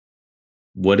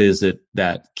What is it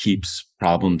that keeps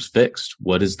problems fixed?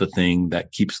 What is the thing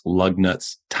that keeps lug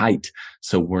nuts tight?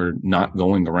 So we're not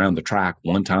going around the track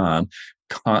one time,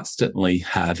 constantly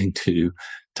having to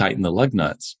tighten the lug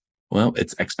nuts. Well,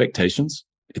 it's expectations,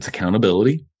 it's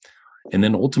accountability. And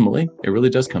then ultimately, it really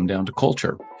does come down to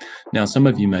culture. Now, some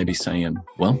of you may be saying,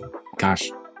 well, gosh,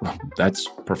 well, that's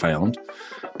profound.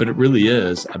 But it really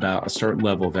is about a certain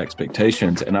level of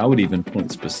expectations. And I would even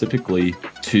point specifically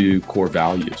to core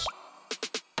values.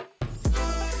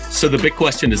 So the big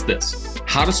question is this: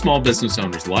 how do small business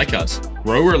owners like us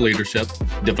grow our leadership,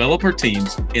 develop our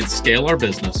teams, and scale our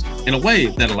business in a way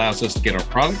that allows us to get our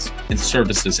products and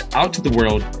services out to the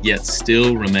world, yet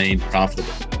still remain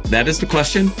profitable? That is the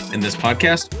question, and this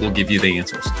podcast will give you the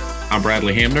answers. I'm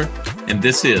Bradley Hamner, and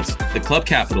this is the Club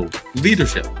Capital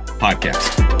Leadership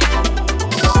Podcast.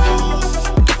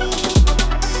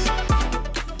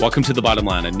 Welcome to The Bottom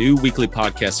Line, a new weekly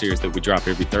podcast series that we drop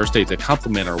every Thursday to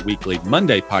complement our weekly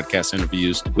Monday podcast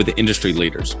interviews with the industry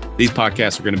leaders. These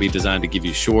podcasts are going to be designed to give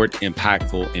you short,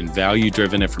 impactful, and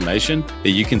value-driven information that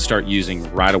you can start using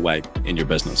right away in your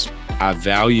business. I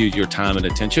value your time and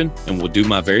attention and will do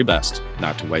my very best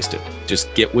not to waste it.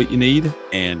 Just get what you need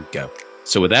and go.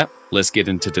 So with that, let's get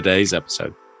into today's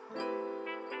episode.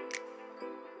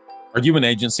 Are you an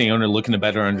agency owner looking to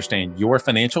better understand your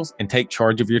financials and take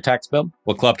charge of your tax bill?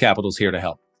 Well, Club Capital is here to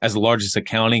help. As the largest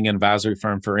accounting and advisory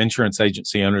firm for insurance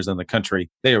agency owners in the country,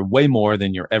 they are way more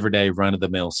than your everyday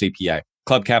run-of-the-mill CPA.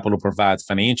 Club Capital provides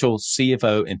financial,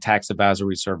 CFO, and tax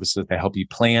advisory services to help you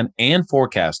plan and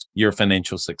forecast your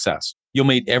financial success. You'll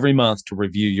meet every month to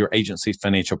review your agency's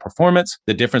financial performance,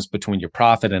 the difference between your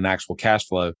profit and actual cash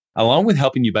flow, along with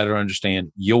helping you better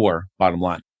understand your bottom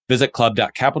line. Visit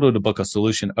club.capital to book a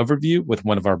solution overview with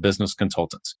one of our business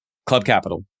consultants. Club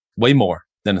Capital, way more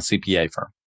than a CPA firm.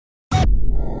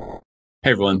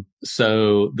 Hey, everyone.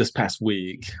 So this past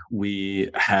week, we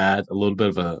had a little bit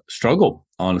of a struggle.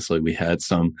 Honestly, we had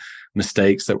some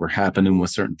mistakes that were happening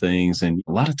with certain things. And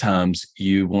a lot of times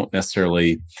you won't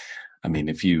necessarily,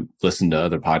 if you listen to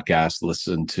other podcasts,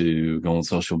 go on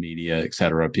social media, et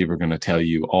cetera, people are going to tell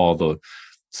you all the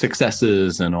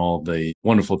successes and all the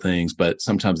wonderful things, but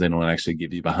sometimes they don't actually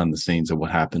give you behind the scenes of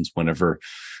what happens whenever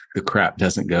the crap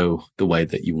doesn't go the way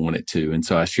that you want it to. And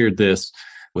so I shared this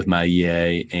with my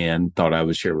EA and thought I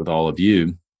would share it with all of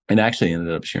you, and actually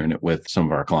ended up sharing it with some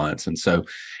of our clients. And so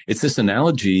it's this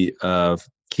analogy of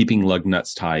keeping lug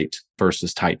nuts tight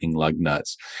versus tightening lug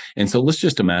nuts. And so let's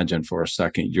just imagine for a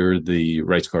second, you're the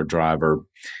race car driver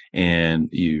and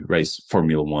you race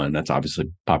Formula One. That's obviously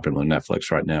popular on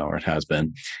Netflix right now, or it has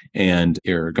been. And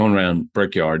you're going around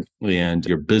Brickyard and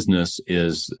your business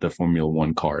is the Formula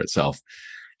One car itself.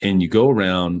 And you go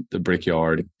around the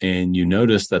Brickyard and you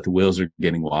notice that the wheels are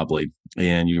getting wobbly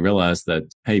and you realize that,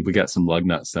 hey, we got some lug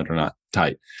nuts that are not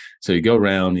tight. So you go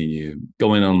around and you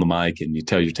go in on the mic and you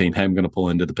tell your team, hey, I'm going to pull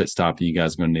into the pit stop and you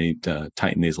guys are going to need to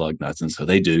tighten these lug nuts. And so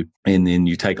they do. And then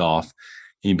you take off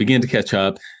and you begin to catch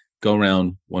up, go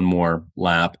around one more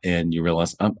lap and you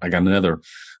realize, oh, I got another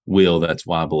wheel that's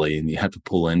wobbly and you have to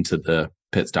pull into the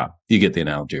pit stop. You get the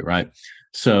analogy, right?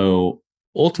 So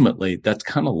ultimately, that's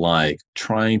kind of like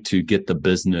trying to get the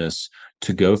business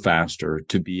to go faster,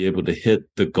 to be able to hit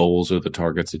the goals or the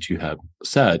targets that you have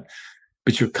set,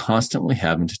 but you're constantly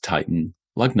having to tighten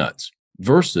lug nuts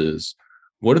versus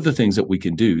what are the things that we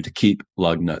can do to keep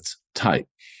lug nuts tight?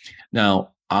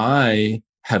 Now, I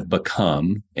have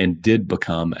become and did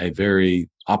become a very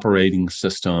operating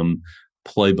system,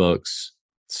 playbooks,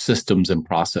 systems and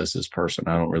processes person.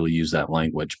 I don't really use that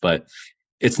language, but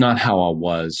it's not how I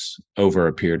was over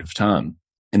a period of time.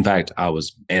 In fact, I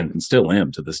was, and still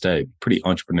am to this day, pretty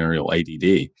entrepreneurial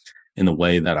ADD in the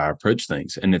way that I approach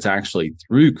things. And it's actually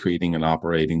through creating an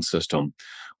operating system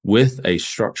with a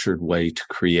structured way to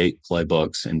create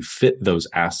playbooks and fit those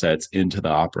assets into the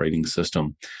operating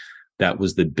system that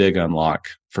was the big unlock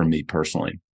for me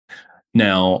personally.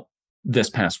 Now,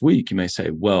 this past week, you may say,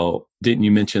 well, didn't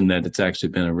you mention that it's actually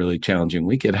been a really challenging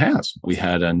week? It has. We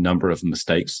had a number of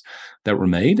mistakes that were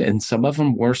made, and some of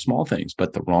them were small things,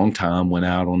 but the wrong time went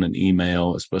out on an email.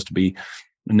 It was supposed to be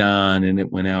 9 and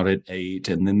it went out at 8.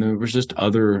 And then there was just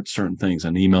other certain things.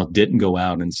 An email didn't go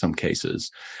out in some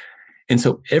cases. And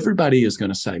so everybody is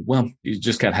going to say, well, you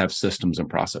just got to have systems and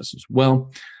processes.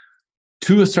 Well,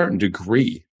 to a certain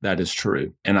degree, that is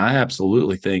true. And I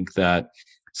absolutely think that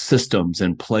systems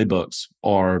and playbooks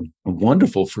are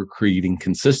wonderful for creating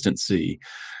consistency,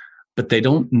 but they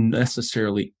don't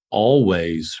necessarily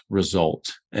always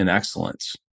result in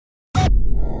excellence.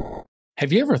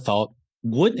 Have you ever thought,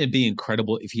 wouldn't it be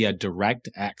incredible if you had direct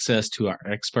access to our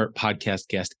expert podcast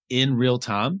guest in real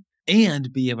time?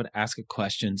 and be able to ask a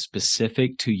question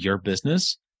specific to your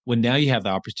business. Well, now you have the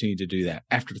opportunity to do that.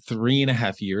 After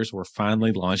 3.5 years, we're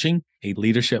finally launching a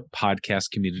leadership podcast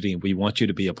community, and we want you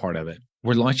to be a part of it.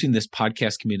 We're launching this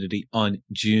podcast community on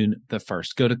June the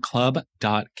 1st. Go to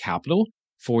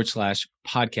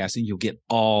club.capital/podcast, and you'll get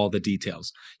all the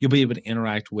details. You'll be able to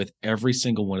interact with every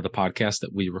single one of the podcasts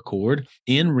that we record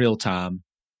in real time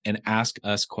and ask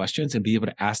us questions and be able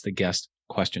to ask the guests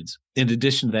questions. In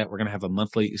addition to that, we're going to have a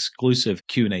monthly exclusive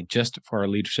Q&A just for our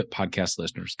leadership podcast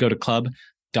listeners. Go to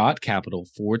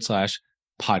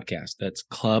club.capital/podcast. That's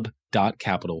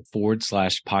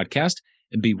club.capital/podcast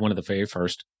and be one of the very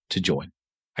first to join.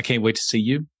 I can't wait to see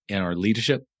you in our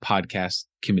leadership podcast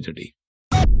community.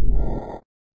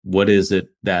 What is it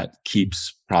that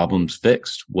keeps problems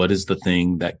fixed? What is the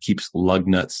thing that keeps lug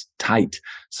nuts tight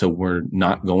so we're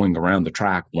not going around the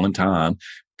track one time,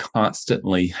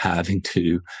 constantly having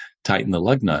to tighten the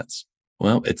lug nuts?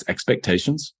 Well, it's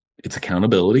expectations, it's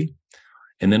accountability,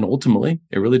 and then ultimately,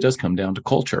 it really does come down to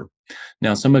culture.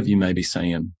 Now, some of you may be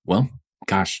saying, well,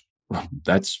 gosh,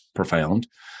 that's profound.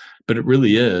 But it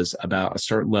really is about a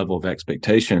certain level of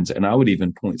expectations. And I would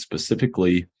even point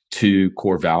specifically to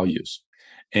core values.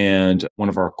 And one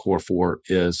of our core 4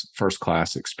 is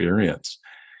first-class experience.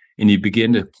 And you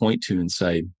begin to point to and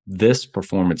say, this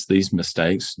performance, these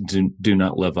mistakes do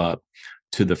not live up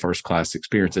to the first-class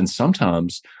experience. And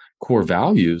sometimes core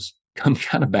values come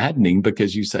kind of maddening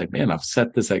because you say, man, I've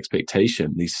set this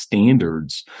expectation, these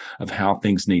standards of how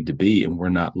things need to be, and we're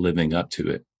not living up to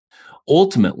it.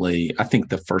 Ultimately, I think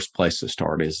the first place to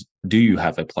start is, do you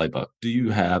have a playbook? Do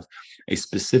you have a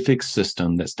specific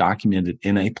system that's documented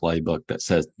in a playbook that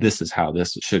says this is how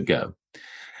this should go?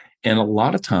 And a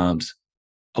lot of times,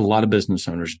 a lot of business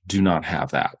owners do not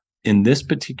have that. In this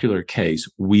particular case,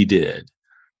 we did.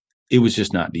 It was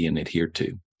just not being adhered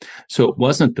to. So it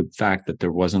wasn't the fact that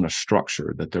there wasn't a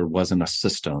structure, that there wasn't a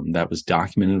system that was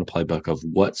documented in a playbook of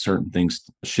what certain things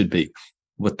should be,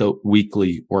 what the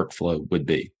weekly workflow would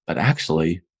be. But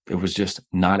actually, it was just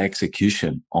not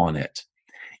execution on it.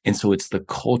 And so it's the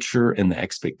culture and the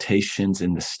expectations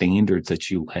and the standards that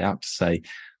you lay out to say,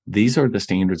 these are the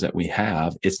standards that we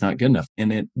have. It's not good enough.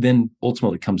 And it then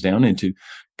ultimately comes down into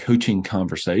coaching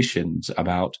conversations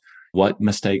about what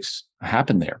mistakes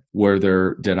happened there.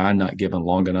 Did I not give a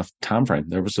long enough time frame?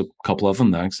 There was a couple of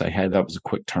them that I could say, hey, that was a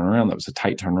quick turnaround. That was a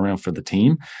tight turnaround for the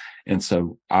team. And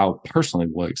so I personally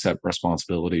will accept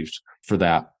responsibilities for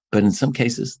that. But in some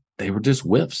cases, they were just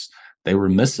whiffs. They were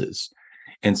misses.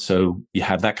 And so you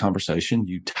have that conversation,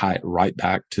 you tie it right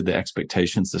back to the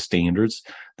expectations, the standards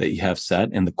that you have set,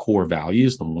 and the core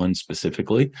values, the one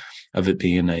specifically of it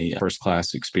being a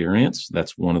first-class experience.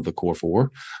 That's one of the core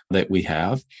 4 that we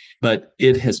have. But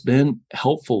it has been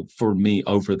helpful for me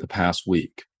over the past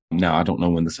week. Now, I don't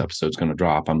know when this episode is going to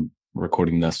drop. I'm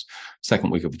recording this second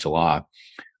week of July.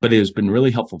 But it has been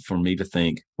really helpful for me to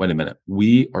think, wait a minute,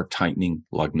 we are tightening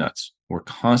lug nuts. We're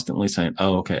constantly saying,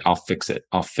 oh, okay, I'll fix it.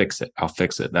 I'll fix it. I'll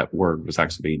fix it. That word was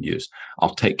actually being used.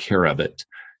 I'll take care of it.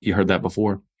 You heard that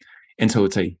before? And so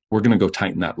we're going to go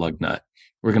tighten that lug nut.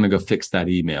 We're going to go fix that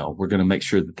email. We're going to make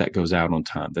sure that that goes out on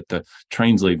time, that the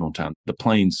trains leave on time, the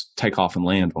planes take off and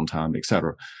land on time, et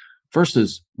cetera.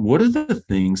 Versus, what are the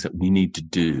things that we need to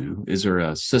do? Is there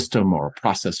a system or a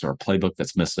process or a playbook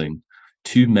that's missing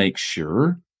to make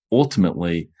sure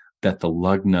ultimately that the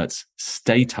lug nuts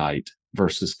stay tight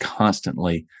versus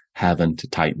constantly having to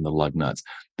tighten the lug nuts?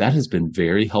 That has been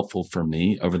very helpful for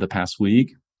me over the past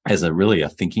week as a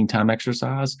thinking time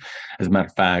exercise. As a matter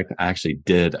of fact, I actually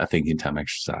did a thinking time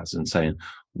exercise and saying,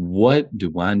 what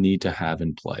do I need to have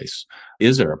in place?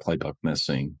 Is there a playbook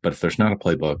missing? But if there's not a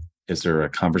playbook, is there a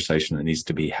conversation that needs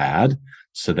to be had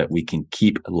so that we can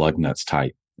keep lug nuts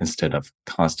tight instead of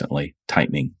constantly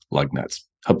tightening lug nuts?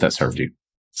 Hope that served you.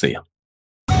 See ya.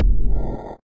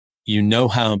 You know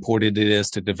how important it is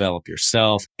to develop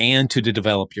yourself and to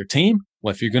develop your team.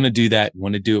 Well, if you're going to do that, you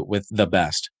want to do it with the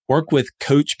best. Work with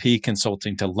Coach P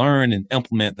Consulting to learn and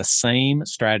implement the same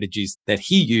strategies that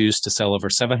he used to sell over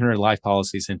 700 life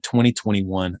policies in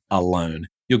 2021 alone.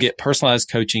 You'll get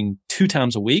personalized coaching 2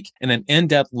 times a week and an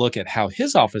in-depth look at how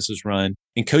his office is run.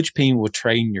 And Coach P will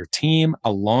train your team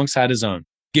alongside his own.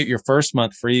 Get your first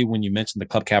month free when you mention the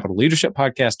Club Capital Leadership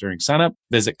Podcast during sign up.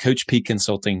 Visit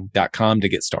CoachPconsulting.com to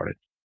get started.